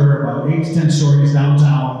walking tour, about 8 to 10 stories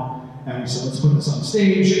downtown. And we said, let's put this on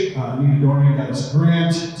stage. Nina Dorian got us a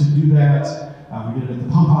grant to do that. We did it at the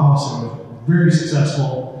Pump House. It was very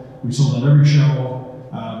successful. We sold out every show.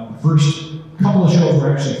 The first couple of shows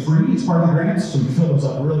were actually free as part of the grant, so we filled those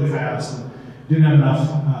up really fast. And didn't have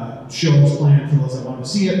enough shows planned for those that wanted to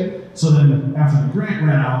see it. So then after the grant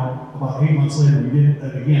ran out, about 8 months later, we did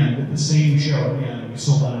it again, did the same show again, and we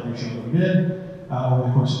sold out every show that we did over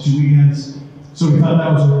the course of 2 weekends. So we thought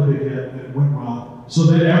that was a really big hit. It went well. So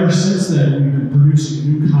then ever since then, we've been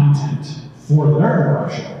producing new content for the Dark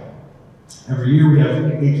Crosse show. Every year we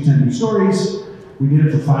have 8 to 10 new stories. We did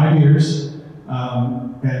it for 5 years.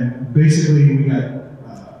 And basically we got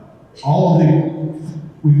all of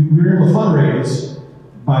we were able to fundraise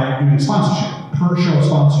by doing sponsorship, per show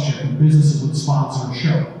sponsorship, and businesses would sponsor a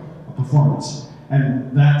show, a performance.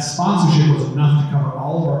 And that sponsorship was enough to cover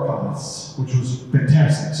all of our costs, which was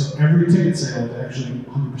fantastic. So every ticket sale was actually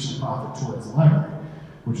 100% profit towards the library,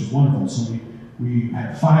 which is wonderful. So We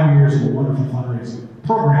had 5 years of a wonderful fundraising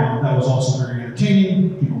program that was also very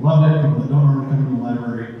entertaining. People loved it. People that don't normally come to the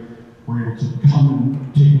library were able to come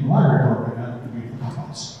and take in the library program at the beautiful Pump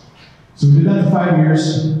House. So we did that for 5 years.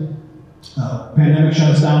 Pandemic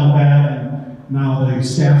shut us down with that, and now the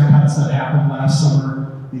staff cuts that happened last summer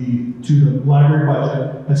to the library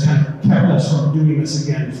budget has kind of kept us from doing this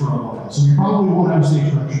again for a while. So we probably won't have a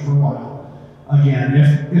stage production for a while. Again,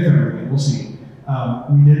 if ever again, we'll see.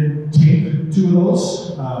 We did tape 2 of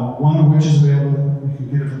those, one of which is available. You can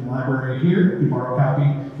get it from the library here. You borrow a copy.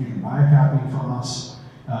 You can buy a copy from us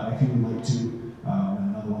if you would like to.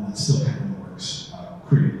 And another one that's still kind of in the works,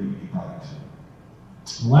 creating a DVD product.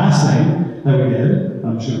 The last thing that we did,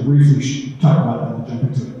 I'm just going to briefly talk about that and jump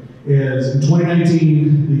into it, is in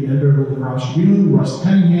 2019, the editor of the Crosse Tribune, Russ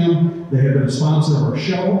Cunningham, they had been a sponsor of our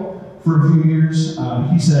show for a few years.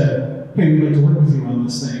 He said, hey, we'd like to work with you on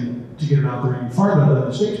this thing to get it out there even farther than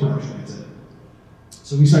the stage production gets it.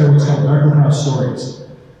 So we started what's called Dark Crosse Stories,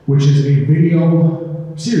 which is a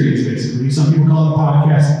video series, basically. Some people call it a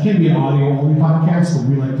podcast. It can be an audio-only podcast, but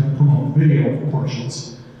we like to promote video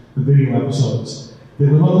portions, the video episodes. They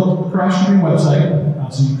live on the Crosse Tribune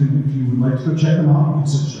website, so you can, if you would like to go check them out, you can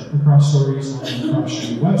search Dark Crosse Stories on the Crosse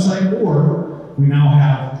Tribune website, or we now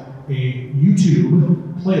have a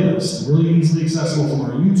YouTube playlist, really easily accessible from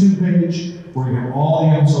our YouTube page, where we have all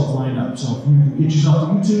the episodes lined up. So if you can get yourself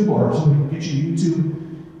to YouTube, or if somebody can get you to YouTube,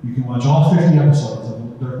 you can watch all 50 episodes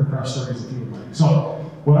of Dark Crosse Stories if you would like. So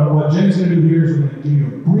what Jenny's going to do here is we're going to give you a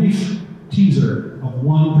brief teaser of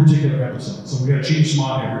one particular episode. So we got to change some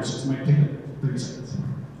audio here, so it might take 30 seconds.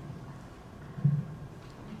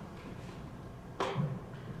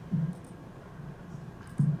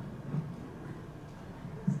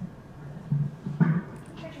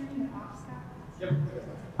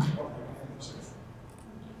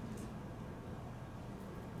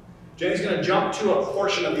 Jenny's going to jump to a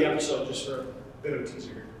portion of the episode just for a bit of a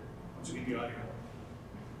teaser once we get the audio.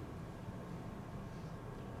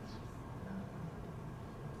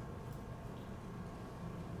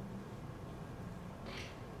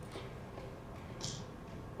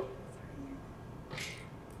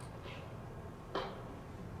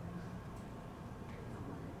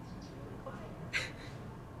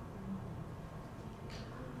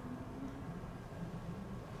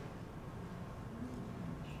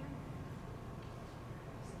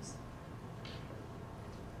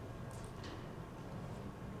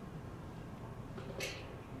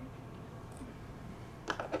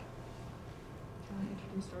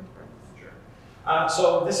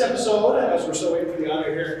 So this episode, as we're still waiting for the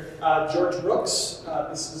audio here, George Brooks.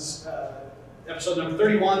 This is episode number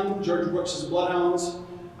 31. George Brooks' Bloodhounds.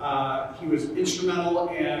 He was instrumental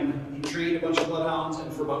in, he trained a bunch of bloodhounds,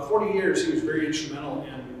 and for about 40 years he was very instrumental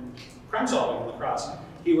in crime solving in La Crosse.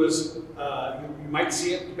 He was, you might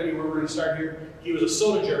see it depending on where we're going to start here, he was a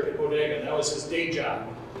soda jerk at Bodega. That was his day job.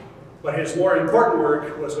 But his more important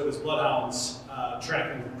work was with his bloodhounds,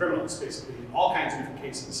 tracking criminals, basically, in all kinds of different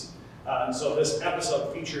cases. And so this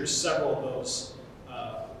episode features several of those,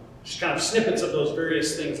 just kind of snippets of those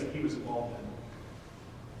various things that he was involved in.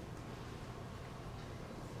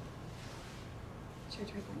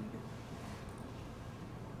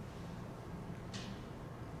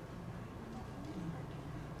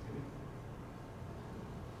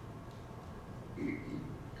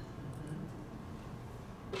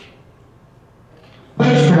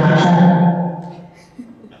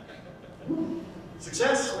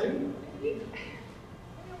 Success, maybe?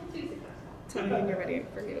 Tell me when you're ready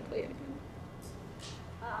for me to play it.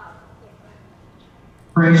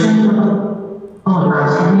 Operation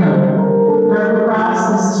Crosse Tribune. Dark Crosse,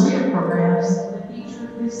 this is reader programs that feature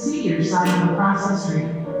the senior side of the Crosse history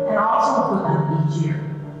and also put them each year.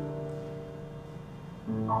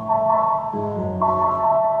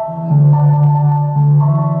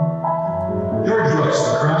 George Brooks,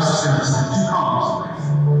 the Crosse descendants, had 2 callings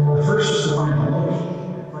in life. The first was to find a low-key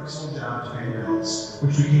and flexible job to pay bills,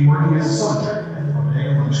 which became working as a soda jerk at the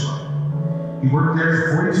Bodega Lunch Club. He worked there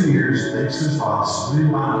for 42 years, thanks to his boss,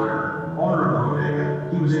 William Bonner, owner of the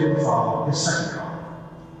bodega. He was able to follow his second call.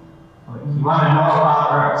 You want to know about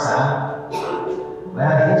Brooks, huh?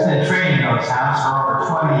 Well, he's been training those hounds for over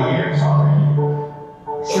 20 years already.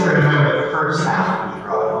 I still remember the first hound he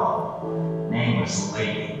brought home. Her name was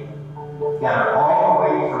Lady. He got her all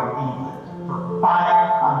the way from England for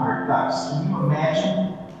 $500. Can you imagine?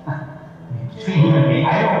 Between you and me,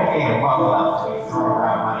 I don't pay him well enough to be throwing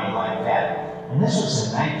around money like that. And this was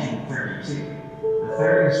in 1932. The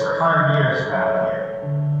 30s were hard years around here.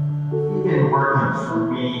 He'd been working for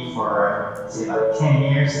me for, say, about 10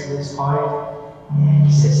 years at this point. And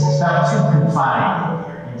he says he's felt too confined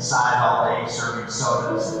in here, inside all day serving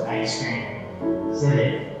sodas and ice cream.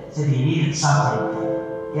 Said he needed something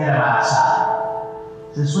to get him outside.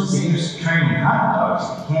 Says, what's the use of training hot dogs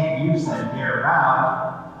if you can't use them year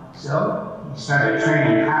round? So he started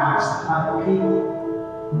training hounds to hunt people.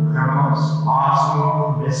 Criminals, lost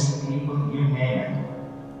people, missing people, you name it.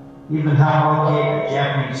 Even helped locate a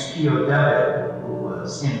Japanese POW who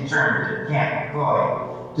was interned at Camp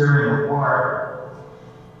McCoy during the war.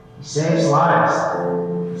 He saves lives.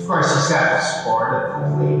 Of course, he's got the support of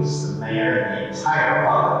the police, the mayor, and the entire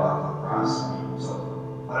public of La Crosse. So,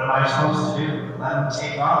 what am I supposed to do? Let him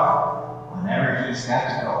take off whenever he's got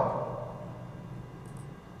to go.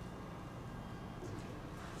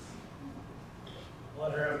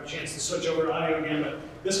 Let her have a chance to switch over to audio again, but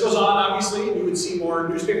this goes on, obviously. You would see more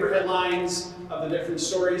newspaper headlines of the different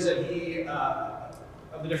stories that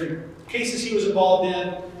of the different cases he was involved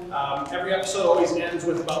in. Every episode always ends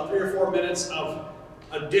with about 3 or 4 minutes of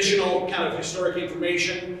additional kind of historic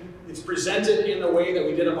information. It's presented in the way that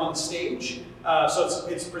we did up on stage. So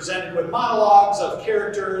it's presented with monologues of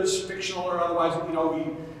characters, fictional or otherwise. You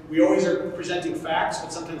know, we always are presenting facts,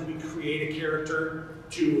 but sometimes we create a character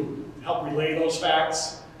to help relay those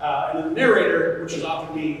facts. And then the narrator, which is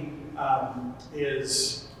often me,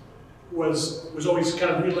 was always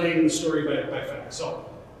kind of relaying the story by facts. So.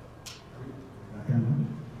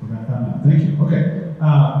 We're back on now. Thank you. Okay.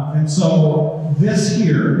 And so this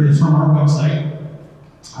here is from our website.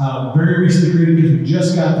 Very recently created because we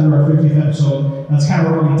just got through our 50th episode. That's kind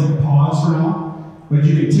of where we're going to take a pause for now. But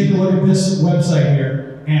you can take a look at this website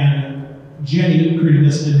here, and Jenny created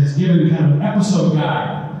this and has given kind of an episode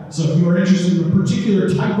guide. So if you are interested in a particular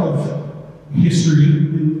type of history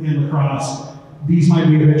in La Crosse, these might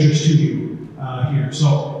be of interest to you here.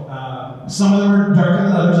 So some of them are darker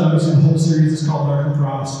than others. Obviously, the whole series is called Dark La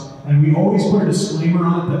Crosse. And we always put a disclaimer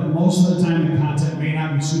on it that most of the time the content may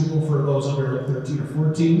not be suitable for those under like 13 or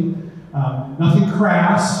 14. Nothing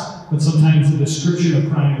crass, but sometimes the description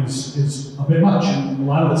of crime is a bit much. And a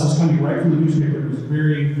lot of this is coming right from the newspaper. It was a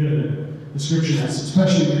very vivid description,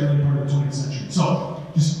 especially in the early part of the 20th century. So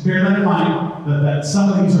just bear that in mind, that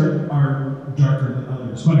some of these are darker than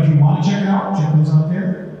others. But if you want to check it out, check those out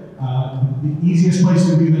there. The easiest place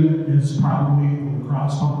to view them is probably the La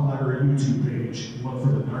Crosse Public Library YouTube page. Look for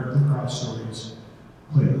the Dark La Crosse Stories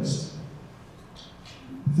playlist.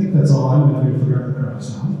 I think that's all I'm going to do for Dark La Crosse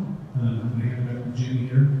now. I'm going to hand it back to Jenny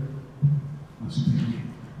here.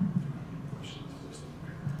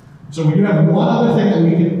 So we do have one other thing that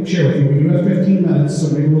we can share with you. We do have 15 minutes,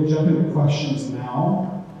 so maybe we'll jump into questions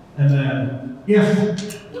now. And then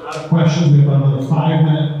if we're out of questions, we have another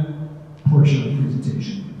 5-minute portion of the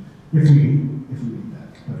presentation. If we need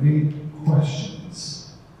that. But any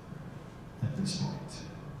questions at this point?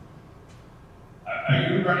 Are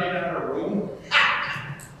you running out of room?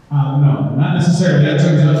 No, not necessarily. That's a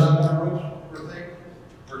room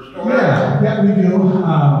for storage? Yeah, we do.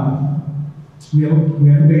 We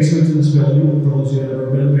have a basement in this building. For those of you that have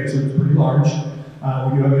ever been in the basement, it's pretty large.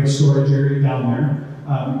 We do have a storage area down there.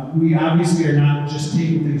 We obviously are not just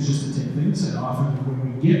taking things just to take things, and often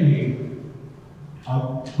when we get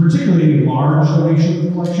particularly a large donation of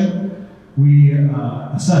the collection, we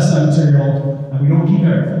assess that material, and we don't keep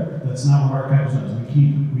everything. That's not what archives does. We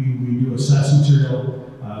do assess material.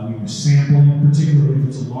 We do sampling, particularly if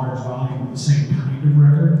it's a large volume of the same kind of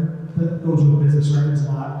record. That goes with business records a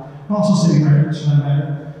lot. Also city records, for that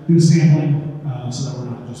matter. Do sampling so that we're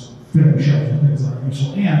not just filling shelves with things that are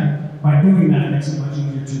useful. And by doing that, it makes it much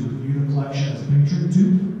easier to review the collection as a patron too,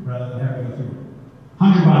 rather than having to go through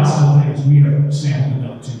 100 boxes of things. We have sampled it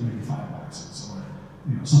up to maybe 5 boxes,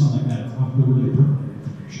 or something like that of the really pertinent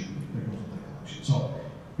information that goes with that collection. So,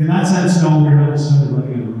 in that sense, no, we're not necessarily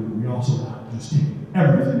running out of room. We're also not just taking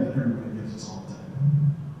everything that everybody gives us all the time.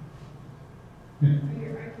 Yeah. Are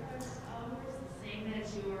your archives hours the same as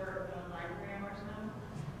your library hours now?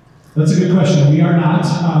 That's a good question. We are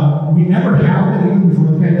not. We never have been, even before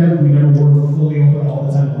the pandemic. We never were fully open all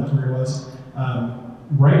the time. The library was.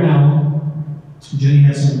 Right now, Jenny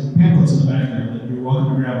has some pamphlets in the back there that you're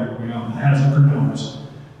welcome to grab on your way out. It has our current hours.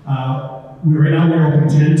 Right now we're open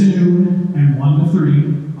 10 to noon and 1 to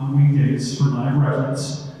 3 on weekdays for live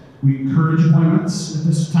reference. We encourage appointments at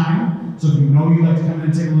this time. So if you know you'd like to come in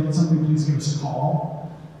and take a look at something, please give us a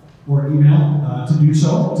call or email to do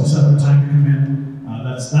so, to set up a time to come in.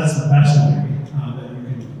 That's the best way that you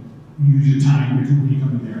can use your time when you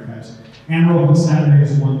come in the archives. And we're open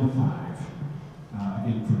Saturdays 1 to 5.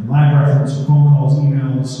 Again, for live reference, for phone calls,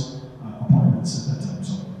 emails, appointments at that time.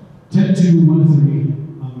 So 10 to 1 to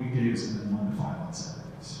 3 on weekdays, and then 1 to 5 on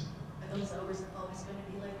Saturdays. Are those hours always going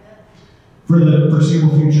to be like that? For the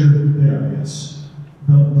foreseeable future, they are, yes.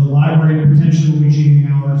 the library potentially will be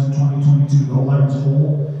changing hours in 2022, the whole library as a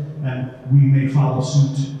whole, and we may follow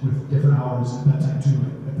suit with different hours at that time too.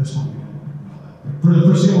 At this point, we don't know that. But for the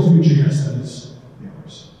foreseeable future, yes, that is the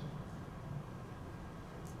hours.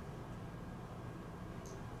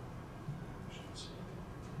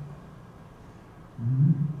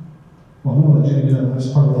 Well, I'm going to let Jenny do that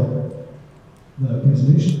last part of the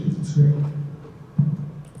presentation. It's great.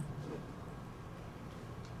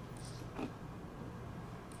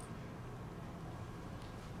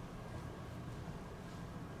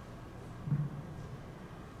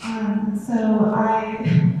 So I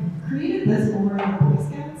created this for the Boy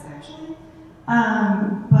Scouts actually,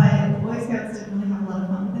 but Boy Scouts didn't really have a lot of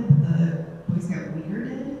fun with it, but the Boy Scout leader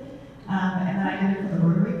did, and then I did it for the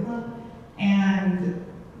Rotary Club, and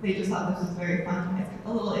they just thought this was very fun. It's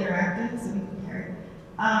a little interactive, so we compared.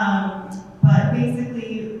 But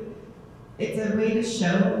basically, it's a way to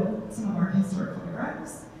show some of our historic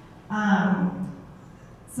photographs.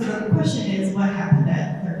 So the question is, what happened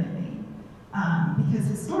at 3rd and Main? Because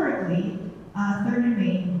historically, 3rd and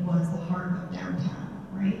Main was the heart of downtown,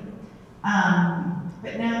 right?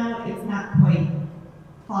 But now it's not quite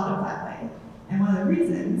thought of that way. And one of the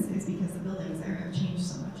reasons is because the buildings there have changed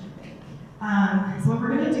so much, I think. So what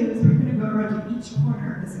we're going to do is we're going to go around to each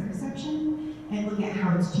corner of this intersection and look at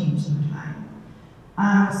how it's changed through time.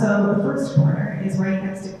 So the first corner is right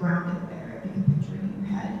next to Grounded there, if you can picture it in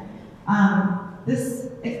your head.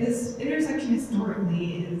 If this intersection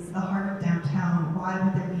historically is the heart of downtown, why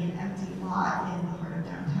would there be an empty lot in the heart of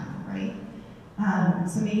downtown, right?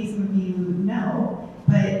 So maybe some of you know,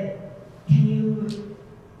 but do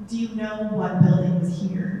you know what building was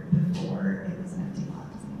here before it was an empty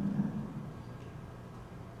lot? Does anyone know?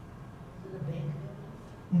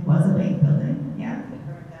 It was a bank building, yeah.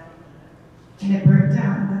 And it burned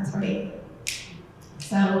down, that's right.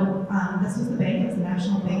 So this was the bank, it was the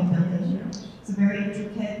National Bank building. It's a very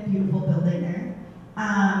intricate, beautiful building there.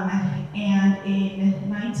 And in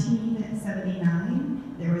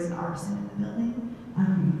 1979, there was an arson in the building,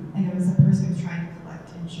 and it was a person who was trying to collect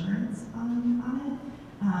insurance on it.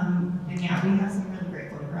 And yeah, we have some really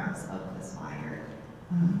great photographs of this fire.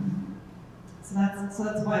 So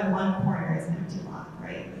that's why one corner is an empty lot,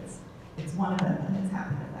 right? It's one of them that has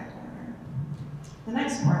happened at that corner. The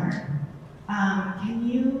next corner, can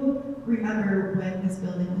you remember when this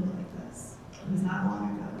building looked like this? It was not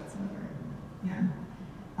long ago whatsoever. Yeah.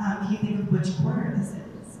 Can you think of which corner this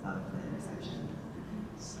is of the intersection?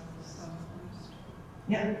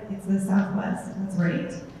 Yep, it's the southwest, that's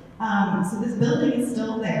right. So this building is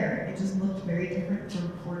still there. It just looked very different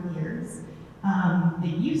for 40 years.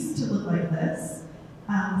 It used to look like this.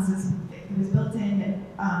 It was built in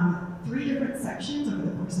 3 different sections over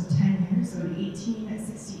the course of 10 years. So in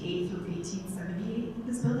 1868 through 1878,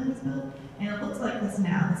 this building was built. And it looks like this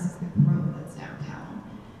now. This is the road that's downtown.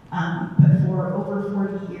 But for over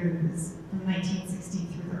 40 years, from 1960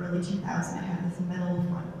 through the early 2000s, it had this metal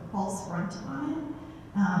false front on it.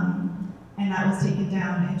 And that was taken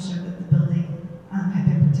down and showed that the building had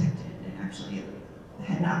been protected and actually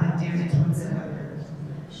had not been damaged whatsoever.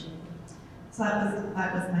 So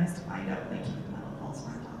that was nice to find out when they took the metal false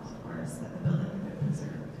front off, of course, that the building had been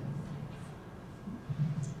preserved.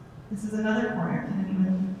 This is another corner. Can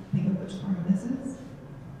anyone think of which corner this is?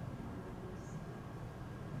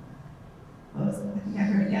 I think I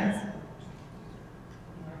heard a guess.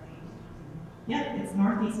 Yep, it's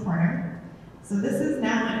northeast corner. So this is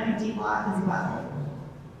now an empty lot as well.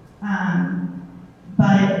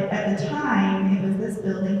 But at the time, it was this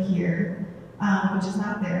building here, which is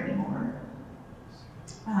not there anymore.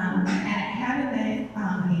 And it had in it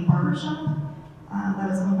a barber shop that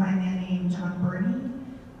was owned by a man named John Burney.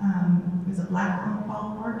 It was a black-owned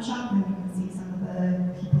barber shop, and you can see some of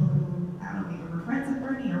the people who, I don't know, maybe were friends of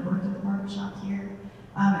Burney or worked at the barber shop here.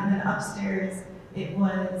 And then upstairs, it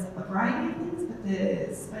was a variety of things, but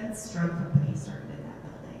the Spence Drug Company started in that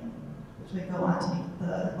building, which would go on to make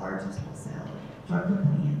the largest wholesale drug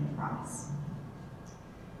company in Crosse.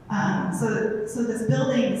 So this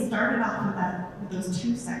building started off with those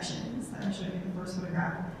 2 sections that I showed you in the first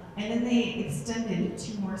photograph, and then they extended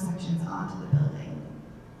 2 more sections onto the building.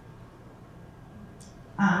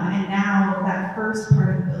 And now that first part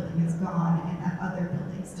of the building is gone, and that other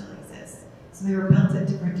building still exists. So they were built at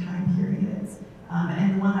different time periods,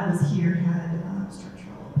 and the one that was here had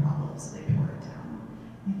structural problems, so they tore it down.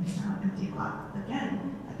 And it's now an empty lot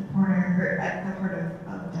again at the corner, or at the heart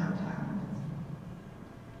of downtown.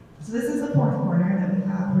 So this is the 4th corner that we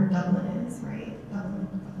have where Dublin is, right? Dublin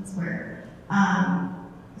Square.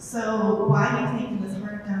 So why do you think in this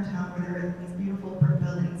heart of downtown, where there are these beautiful brick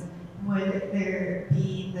buildings, would there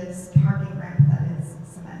be this parking ramp that is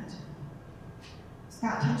cement.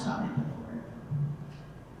 Scott touched on it before.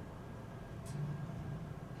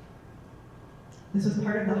 This was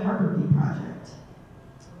part of the Harborview project.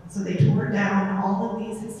 So they tore down all of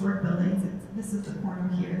these historic buildings. This is the corner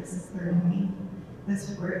here, this is 3rd and Main. This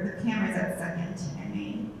is where the camera's at 2nd and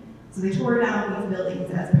Main. So they tore down these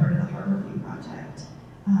buildings as part of the Harborview project.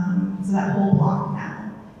 So that whole block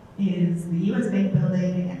now is the US Bank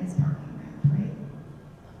building and this parking ramp, right?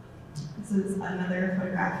 This is another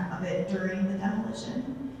photograph of it during the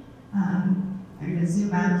demolition. I'm going to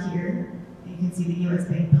zoom out here, and you can see the US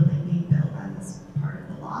Bank building being built on this part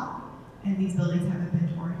of the lot, and these buildings haven't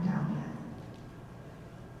been torn down yet.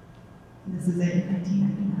 And this is it in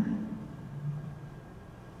 1999.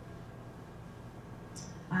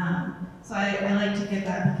 So I like to get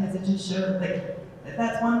that because it just showed, like,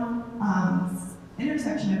 that's one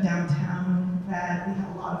intersection of downtown that we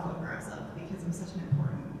have a lot of photographs of because it was such an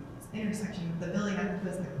important intersection. The building that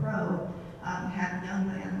was the Crosse had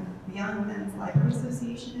the Young Men's Library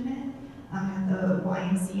Association in it, had the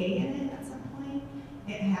YMCA in it at some point.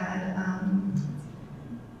 It had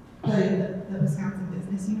the Wisconsin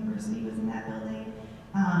Business University was in that building.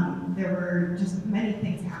 There were just many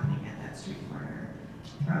things happening at that street corner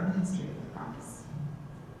throughout the history of the Crosse.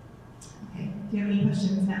 Okay, do you have any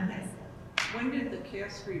questions now, guys? When did the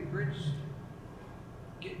Cass Street Bridge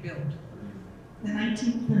get built? The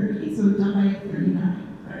 1930s, so done by 39.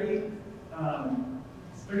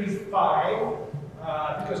 35,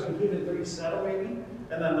 I think it was completed in 37 maybe,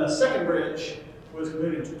 and then the second bridge was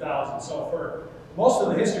completed in 2000. So for most of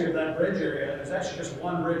the history of that bridge area, there's actually just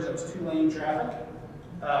one bridge that was 2-lane traffic.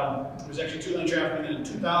 It was actually 2-lane traffic, and then in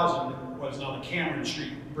 2000 was now the Cameron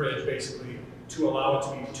Street Bridge, basically, to allow it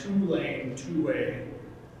to be 2-lane, 2-way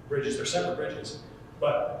bridges. They're separate bridges.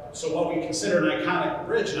 But, so what we consider an iconic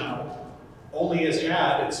bridge now only has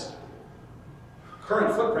had its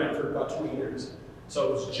current footprint for about 20 years. So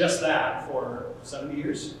it was just that for 70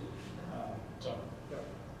 years.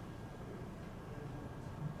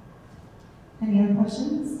 Any other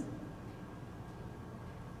questions?